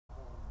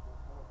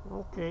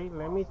Okay,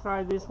 let me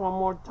try this one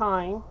more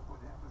time.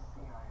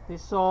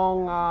 This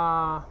song,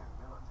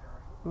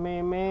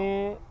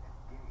 MES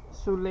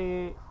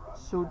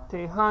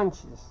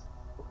HANCHES.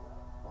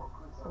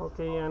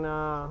 Okay, and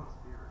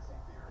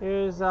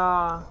here's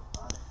on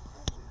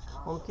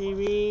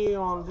TV.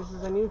 This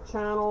is a new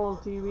channel on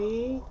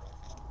TV.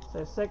 It's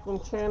a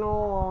second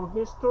channel on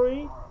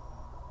history,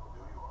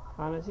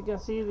 and as you can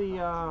see,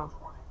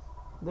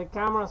 the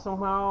camera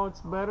somehow it's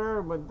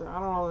better, but I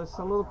don't know, there's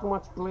a little too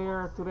much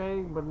glare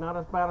today, but not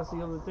as bad as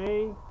the other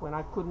day when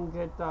I couldn't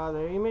get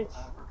the image.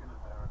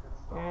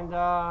 And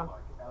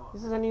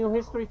this is a new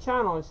history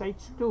channel. It's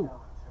H2,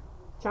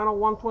 channel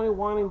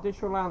 121 in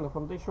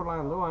from Dish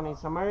Orlando, and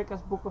it's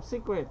America's Book of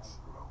Secrets,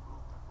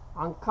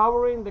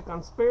 uncovering the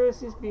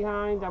conspiracies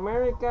behind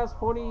America's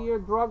 40-year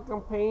drug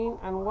campaign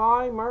and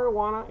why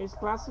marijuana is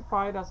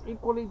classified as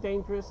equally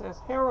dangerous as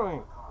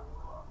heroin.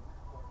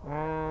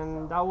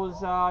 And that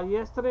was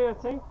yesterday, I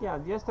think. Yeah,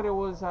 yesterday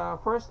was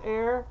first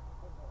air,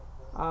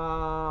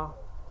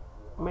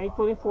 May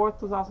 24th,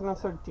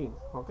 2013.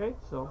 Okay,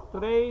 so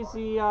today's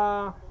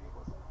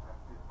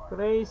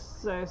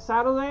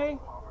Saturday,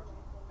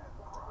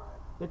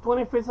 the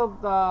 25th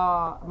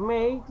of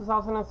May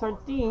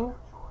 2013,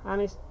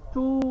 and it's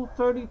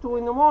 2:32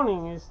 in the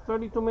morning. It's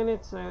 32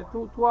 minutes,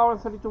 2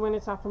 hours 32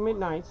 minutes after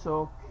midnight.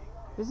 So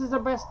this is the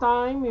best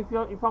time if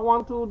I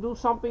want to do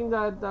something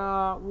that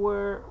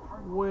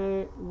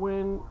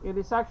when it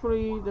is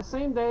actually the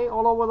same day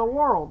all over the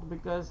world,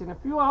 because in a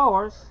few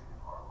hours,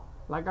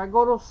 like, I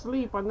go to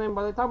sleep and then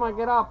by the time I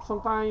get up,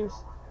 sometimes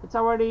it's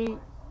already,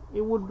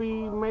 it would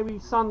be maybe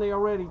Sunday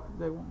already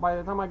by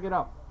the time I get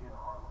up.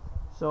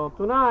 So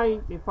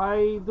tonight, if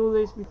I do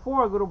this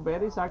before I go to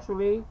bed, it's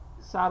actually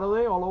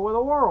Saturday all over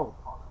the world,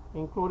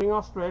 including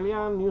Australia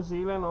and New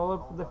Zealand, all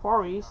of the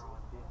Far East,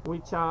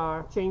 which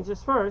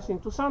changes first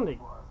into Sunday.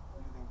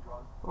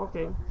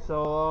 Okay,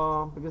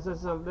 so because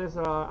there's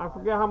I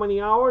forget how many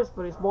hours,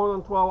 but it's more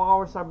than 12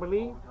 hours, I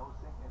believe.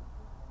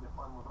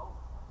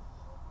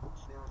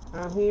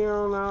 And here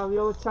on the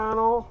other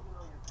channel,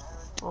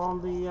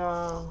 on the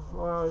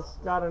well, it's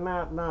got an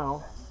ad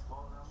now.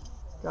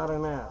 Got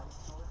an ad.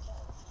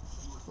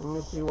 Let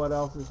me see what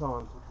else is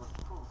on.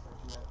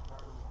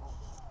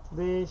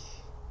 Dish.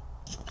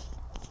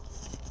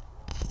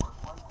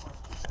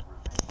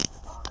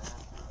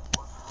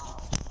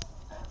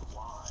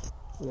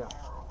 Yeah.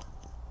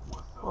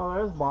 Oh,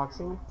 there's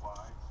boxing.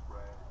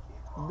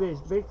 Dish,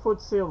 Bigfoot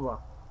Silva.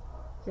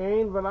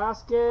 Cain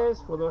Velasquez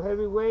for the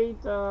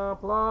heavyweight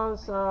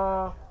plus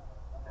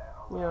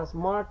yes,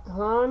 Mark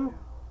Hunt.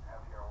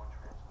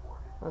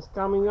 That's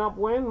coming up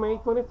when? May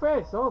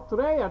 25th. Oh,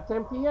 today at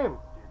 10 p.m.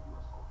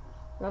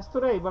 That's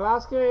today.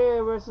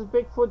 Velasquez versus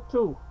Bigfoot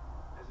 2.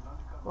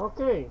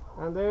 Okay,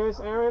 and there's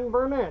Aaron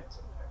Burnett.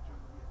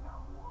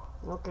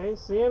 Okay,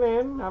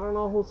 CNN. I don't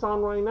know who's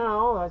on right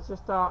now. That's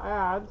just an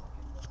ad,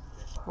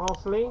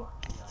 mostly.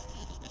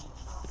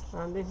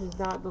 And this is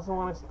not, doesn't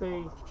want to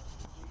stay.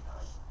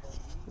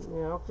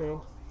 Yeah, okay.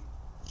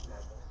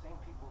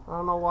 I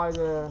don't know why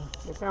the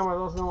camera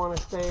doesn't want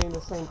to stay in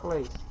the same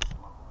place.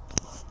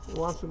 It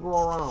wants to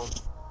go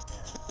around.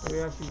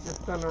 Maybe I should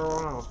just turn it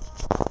around.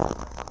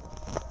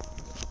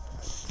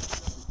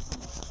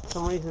 For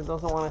some reason it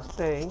doesn't want to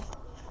stay.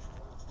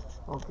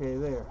 Okay,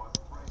 there.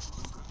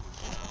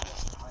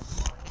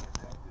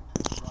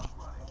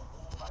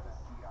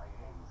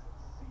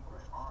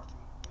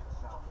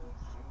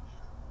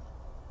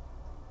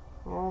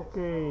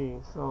 Okay,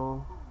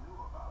 so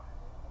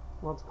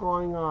what's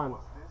going on?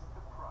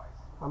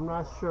 I'm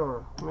not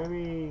sure.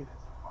 Maybe,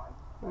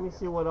 let me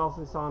see what else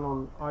is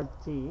on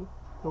RT.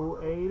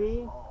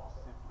 280.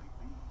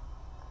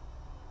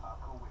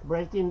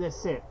 Breaking the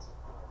Set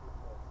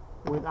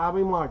with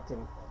Abby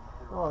Martin.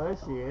 Oh, there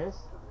she is.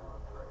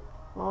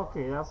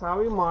 Okay, that's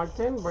Abby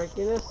Martin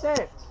breaking the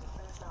set.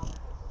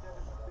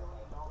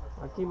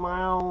 I keep my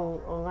eye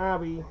on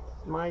Abby.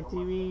 My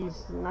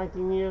TV's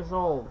 19 years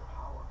old.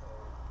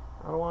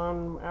 I don't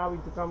want Abby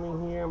to come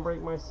in here and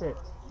break my set.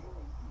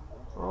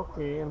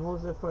 Okay, and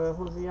who's the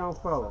young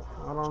fellow?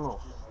 I don't know.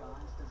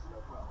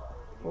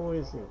 Who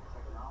is he?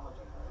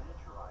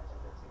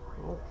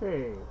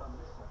 Okay.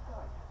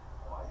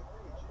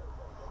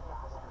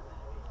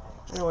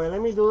 Anyway,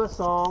 let me do the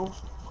song.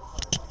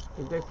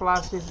 If they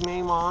flash his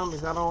name on,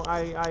 because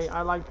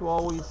I like to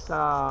always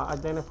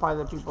identify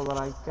the people that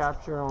I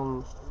capture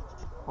on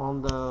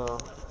the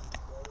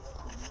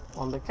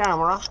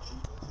camera.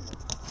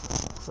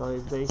 So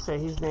if they say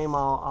his name,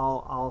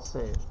 I'll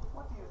say it.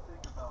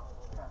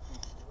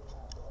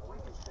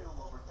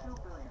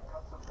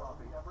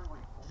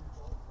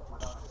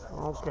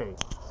 Okay,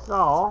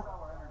 so,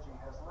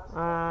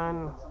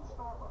 and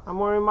I'm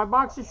wearing my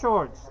boxer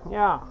shorts.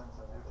 Yeah,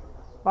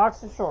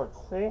 boxer shorts.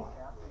 See,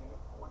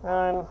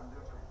 and a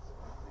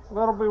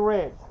little bit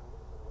red.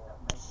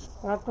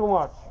 Not too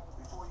much.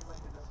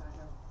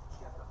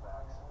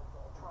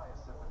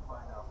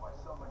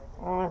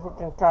 I don't know if we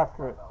can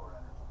capture it.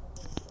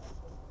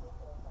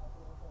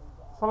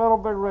 It's a little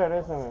bit red,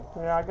 isn't it?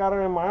 Yeah, I got it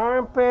in my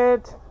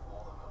armpit.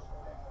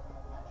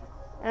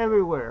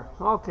 Everywhere.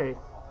 Okay.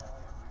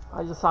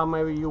 I just thought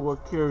maybe you were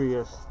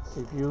curious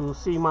if you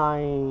see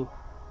my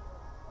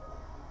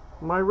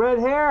red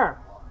hair.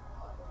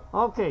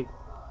 Okay,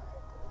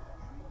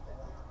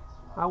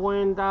 I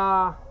went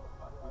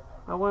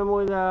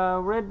with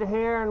red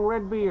hair and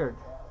red beard.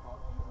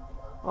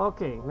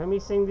 Okay, let me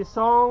sing this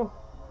song.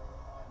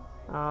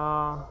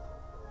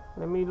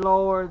 Let me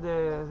lower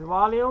the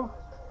volume.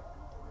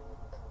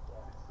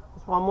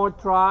 Just one more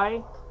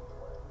try.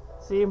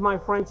 See if my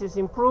French is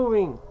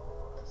improving.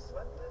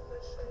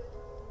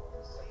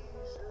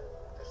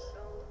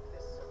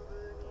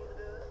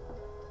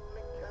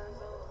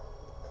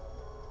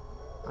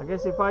 I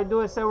guess if I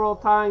do it several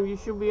times, you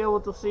should be able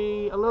to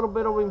see a little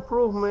bit of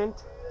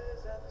improvement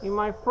in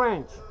my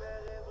French.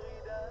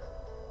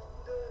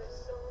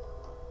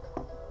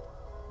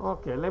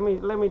 Okay, let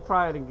me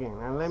try it again,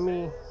 and let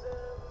me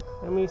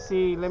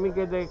see. Let me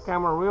get the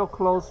camera real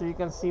close so you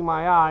can see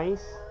my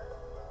eyes.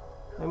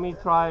 Let me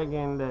try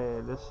again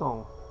the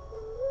song.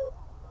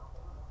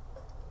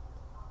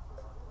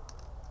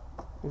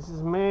 This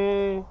is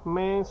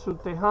MES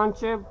TES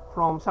HANCHES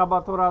from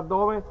Salvatore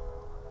ADAMO.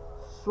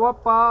 Sois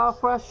pas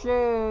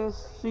fâché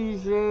si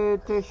je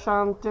te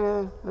chante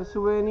le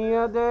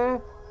souvenir de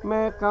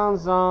mes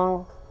 15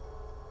 ans.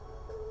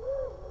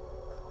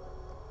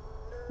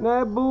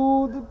 Ne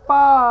boude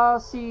pas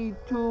si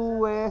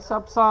tu es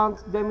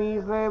absente de mes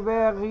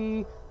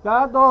rêveries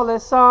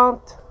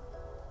d'adolescente.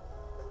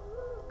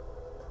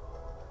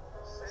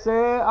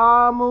 C'est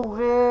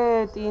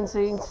amourette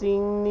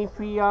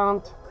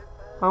insignifiante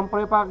en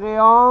préparer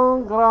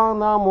un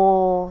grand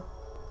amour.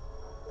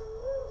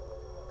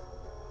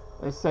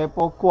 Et c'est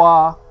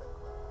pourquoi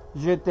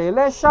je te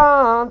le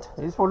chante.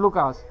 It's for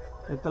Lucas.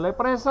 Je te le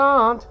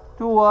présente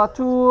tour à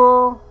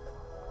tour.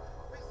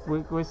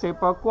 Oui, c'est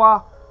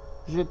pourquoi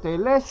je te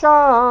le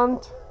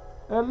chante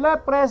et le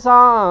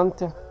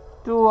présente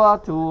tour à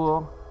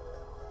tour.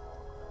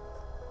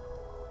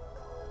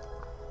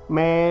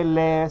 Mais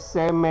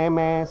laisse-moi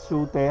mes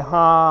sous tes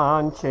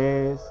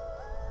hanches.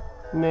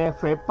 Ne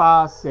fais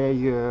pas ces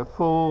yeux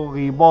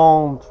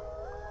furibondes.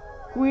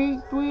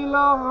 Puis tu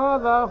l'auras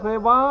la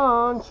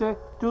revanche.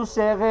 Tu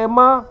seras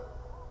ma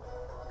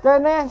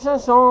dernière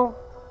chanson.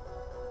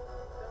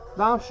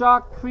 Dans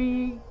chaque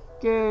fille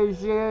que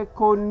j'ai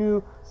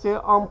connue, c'est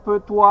un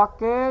peu toi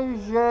que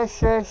j'ai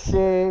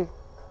cherché.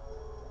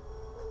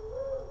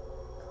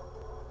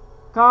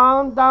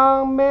 Quand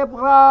dans mes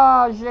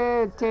bras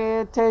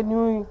j'étais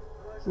tenu,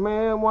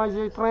 mais moi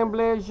j'ai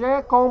tremblé,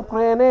 je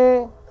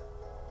comprenais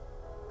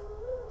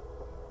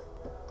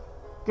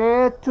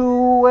que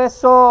tu es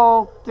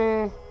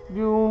sorti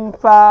d'une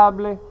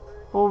fable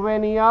pour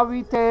venir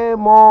habiter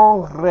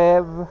mon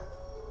rêve.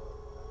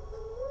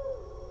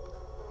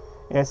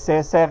 Et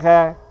ce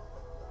serait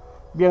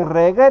bien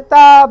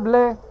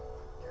regrettable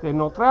que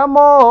notre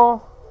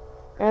amour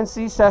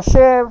ainsi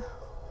s'achève.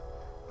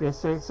 Que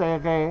ce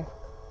serait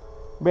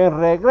bien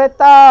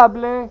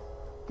regrettable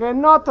que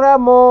notre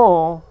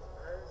amour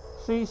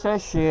ainsi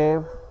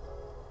s'achève.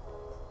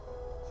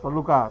 So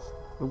Lucas,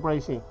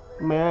 BRACEY.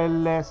 Mais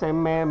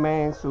laisse-moi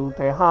mes sous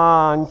tes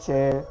hanches.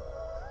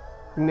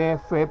 Ne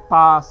fais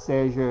pas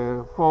ces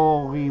jeux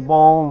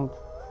furibonds.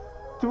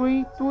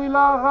 Tu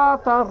l'auras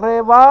ta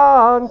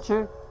revanche.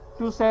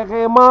 Tu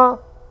seras ma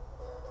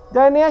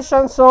dernière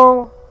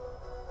chanson.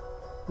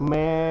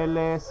 Mais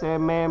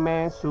laisse-moi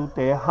mes sous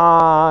tes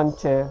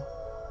hanches.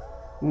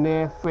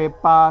 Ne fais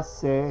pas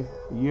ces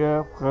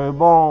yeux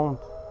furibonds.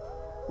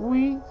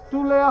 Oui,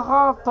 tu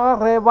l'auras ta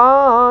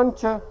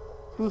revanche.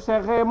 Tu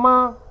seras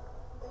ma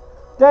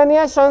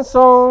dernière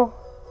chanson.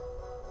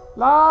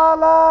 La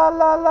la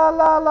la la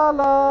la la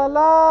la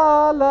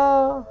la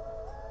la.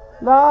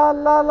 La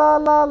la la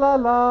la la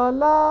la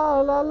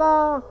la la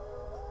la.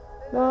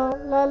 La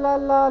la la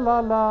la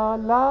la la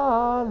la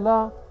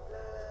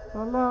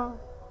la la.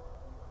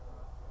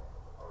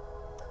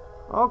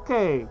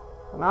 Okay,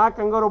 now I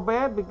can go to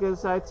bed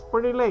because it's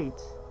pretty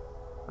late,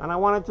 and I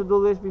wanted to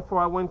do this before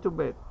I went to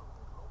bed.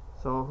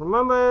 So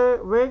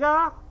remember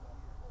Vega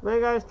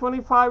is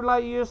 25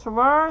 light years from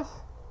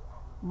Earth,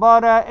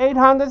 but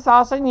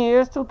 800,000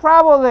 years to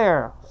travel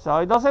there. So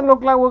it doesn't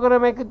look like we're going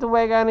to make it to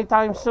Vega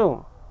anytime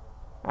soon.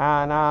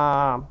 And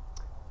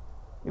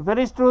if it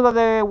is true that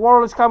the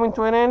world is coming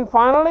to an end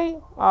finally,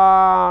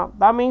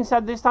 that means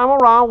that this time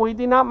around we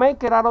did not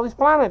make it out of this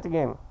planet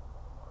again.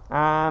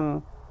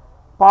 And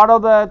part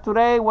of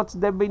today, what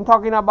they've been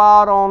talking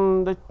about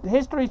on the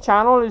History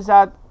Channel is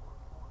that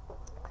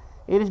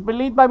it is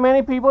believed by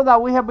many people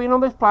that we have been on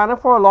this planet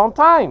for a long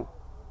time.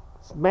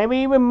 Maybe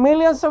even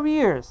millions of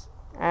years.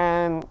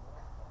 And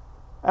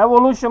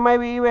evolution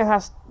maybe even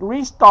has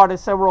restarted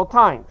several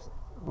times.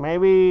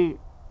 Maybe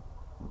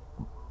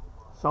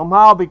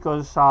somehow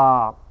because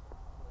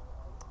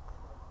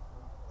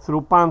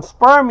through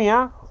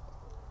panspermia,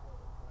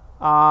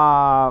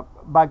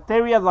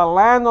 bacteria that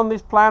land on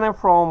this planet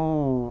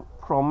from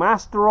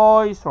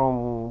asteroids,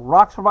 from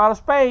rocks from outer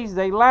space,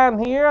 they land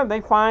here and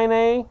they find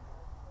a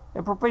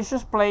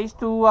propitious place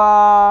to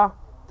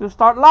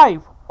start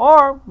life.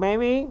 Or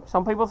maybe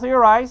some people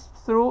theorize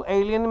through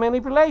alien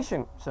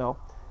manipulation. So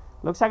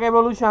Looks like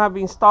evolution has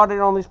been started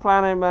on this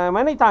planet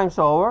many times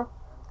over.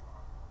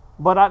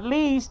 But at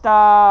least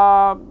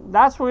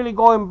that's really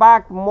going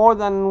back more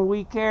than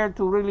we care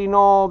to really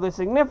know the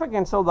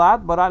significance of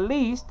that. But at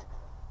least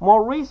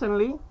more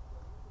recently,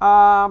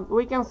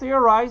 we can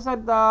theorize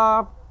that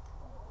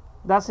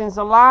that since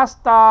the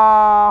last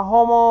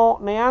Homo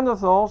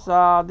neanderthals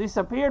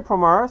disappeared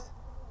from Earth,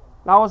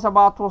 that was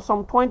about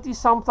some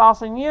 20-some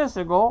thousand years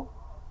ago,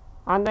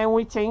 and then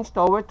we changed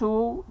over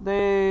to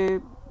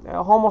the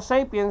Homo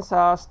sapiens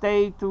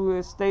stayed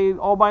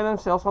all by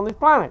themselves on this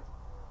planet.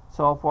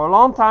 So for a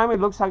long time,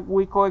 it looks like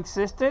we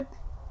coexisted.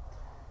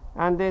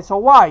 And then, so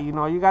why? You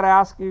know, you got to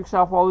ask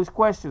yourself all these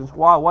questions.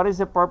 Why? What is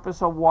the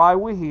purpose of why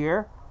we're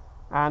here?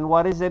 And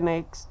what is the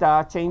next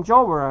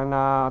changeover? And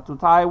to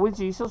tie with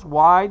Jesus,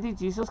 why did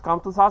Jesus come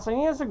 2,000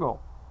 years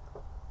ago?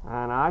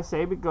 And I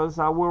say because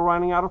we're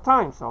running out of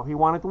time. So he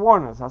wanted to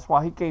warn us. That's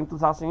why he came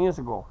 2,000 years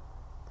ago.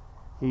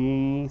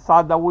 He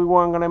thought that we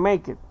weren't going to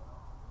make it.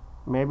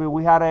 Maybe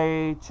we had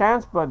a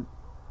chance, but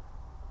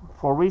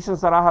for reasons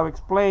that I have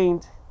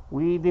explained,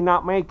 we did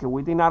not make it.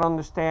 We did not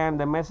understand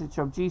the message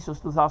of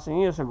Jesus 2,000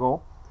 years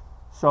ago.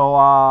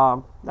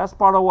 So that's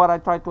part of what I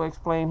try to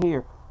explain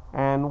here.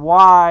 And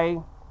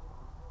why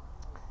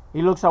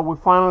it looks like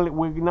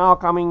we're now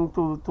coming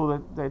to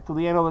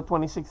the end of the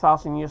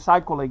 26,000 year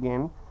cycle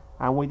again,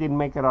 and we didn't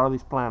make it out of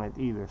this planet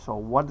either. So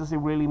what does it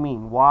really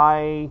mean?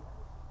 Why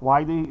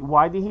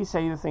did he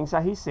say the things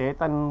that he said,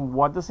 and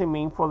what does it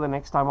mean for the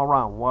next time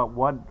around?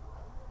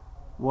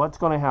 What's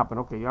going to happen?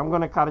 Okay, I'm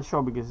going to cut it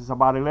short because it's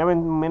about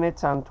 11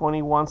 minutes and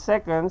 21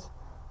 seconds.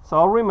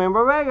 So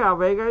remember Vega.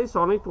 Vega is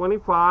only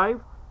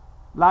 25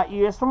 light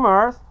years from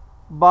Earth,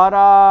 but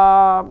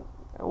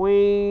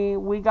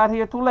we got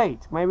here too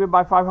late, maybe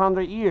by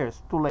 500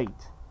 years too late.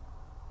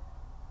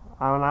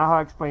 And I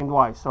have explained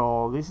why.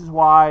 So this is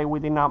why we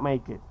did not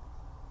make it.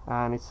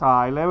 And it's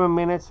 11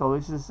 minutes, so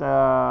this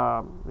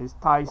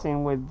ties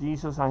in with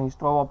Jesus and his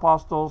 12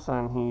 apostles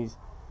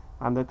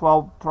and the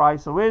 12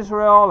 tribes of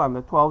Israel and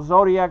the 12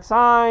 zodiac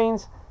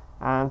signs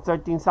and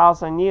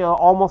 13,000 years,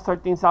 almost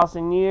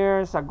 13,000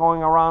 years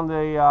going around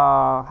the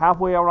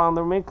halfway around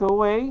the Milky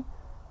Way,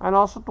 and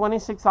also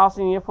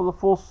 26,000 years for the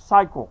full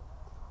cycle.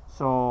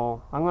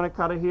 So I'm going to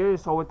cut it here.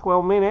 It's over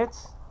 12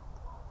 minutes.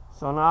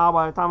 So now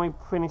by the time it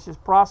finishes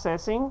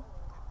processing,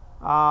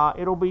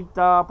 it'll be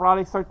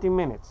probably 13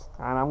 minutes.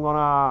 And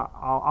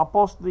I'll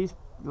post these,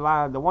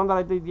 the one that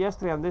I did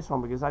yesterday and this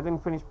one, because I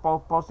didn't finish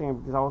posting it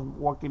because I was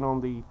working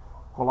on the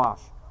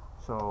collage.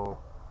 So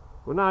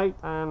good night,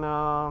 and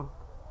I'll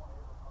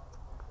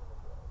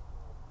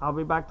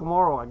be back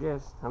tomorrow, I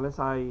guess, unless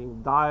I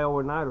die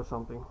overnight or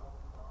something.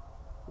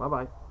 Bye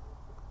bye.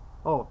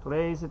 Oh,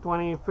 today is the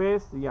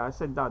 25th. Yeah, I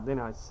said that,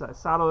 didn't I?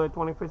 Saturday,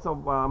 25th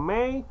of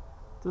May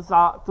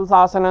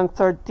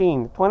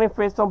 2013.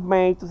 25th of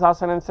May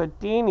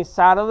 2013 is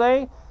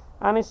Saturday,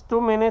 and it's 2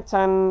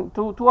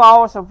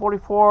 hours and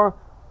 44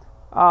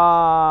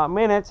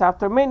 minutes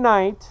after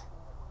midnight.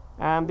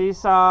 And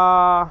this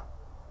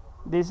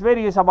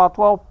video is about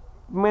 12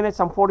 minutes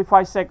and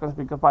 45 seconds,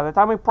 because by the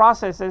time it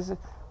processes,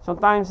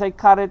 sometimes they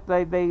cut it,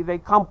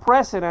 they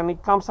compress it, and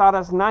it comes out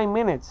as 9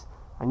 minutes.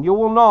 And you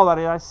will know that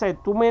I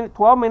said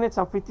 12 minutes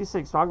and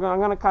 56. So I'm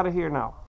going to cut it here now.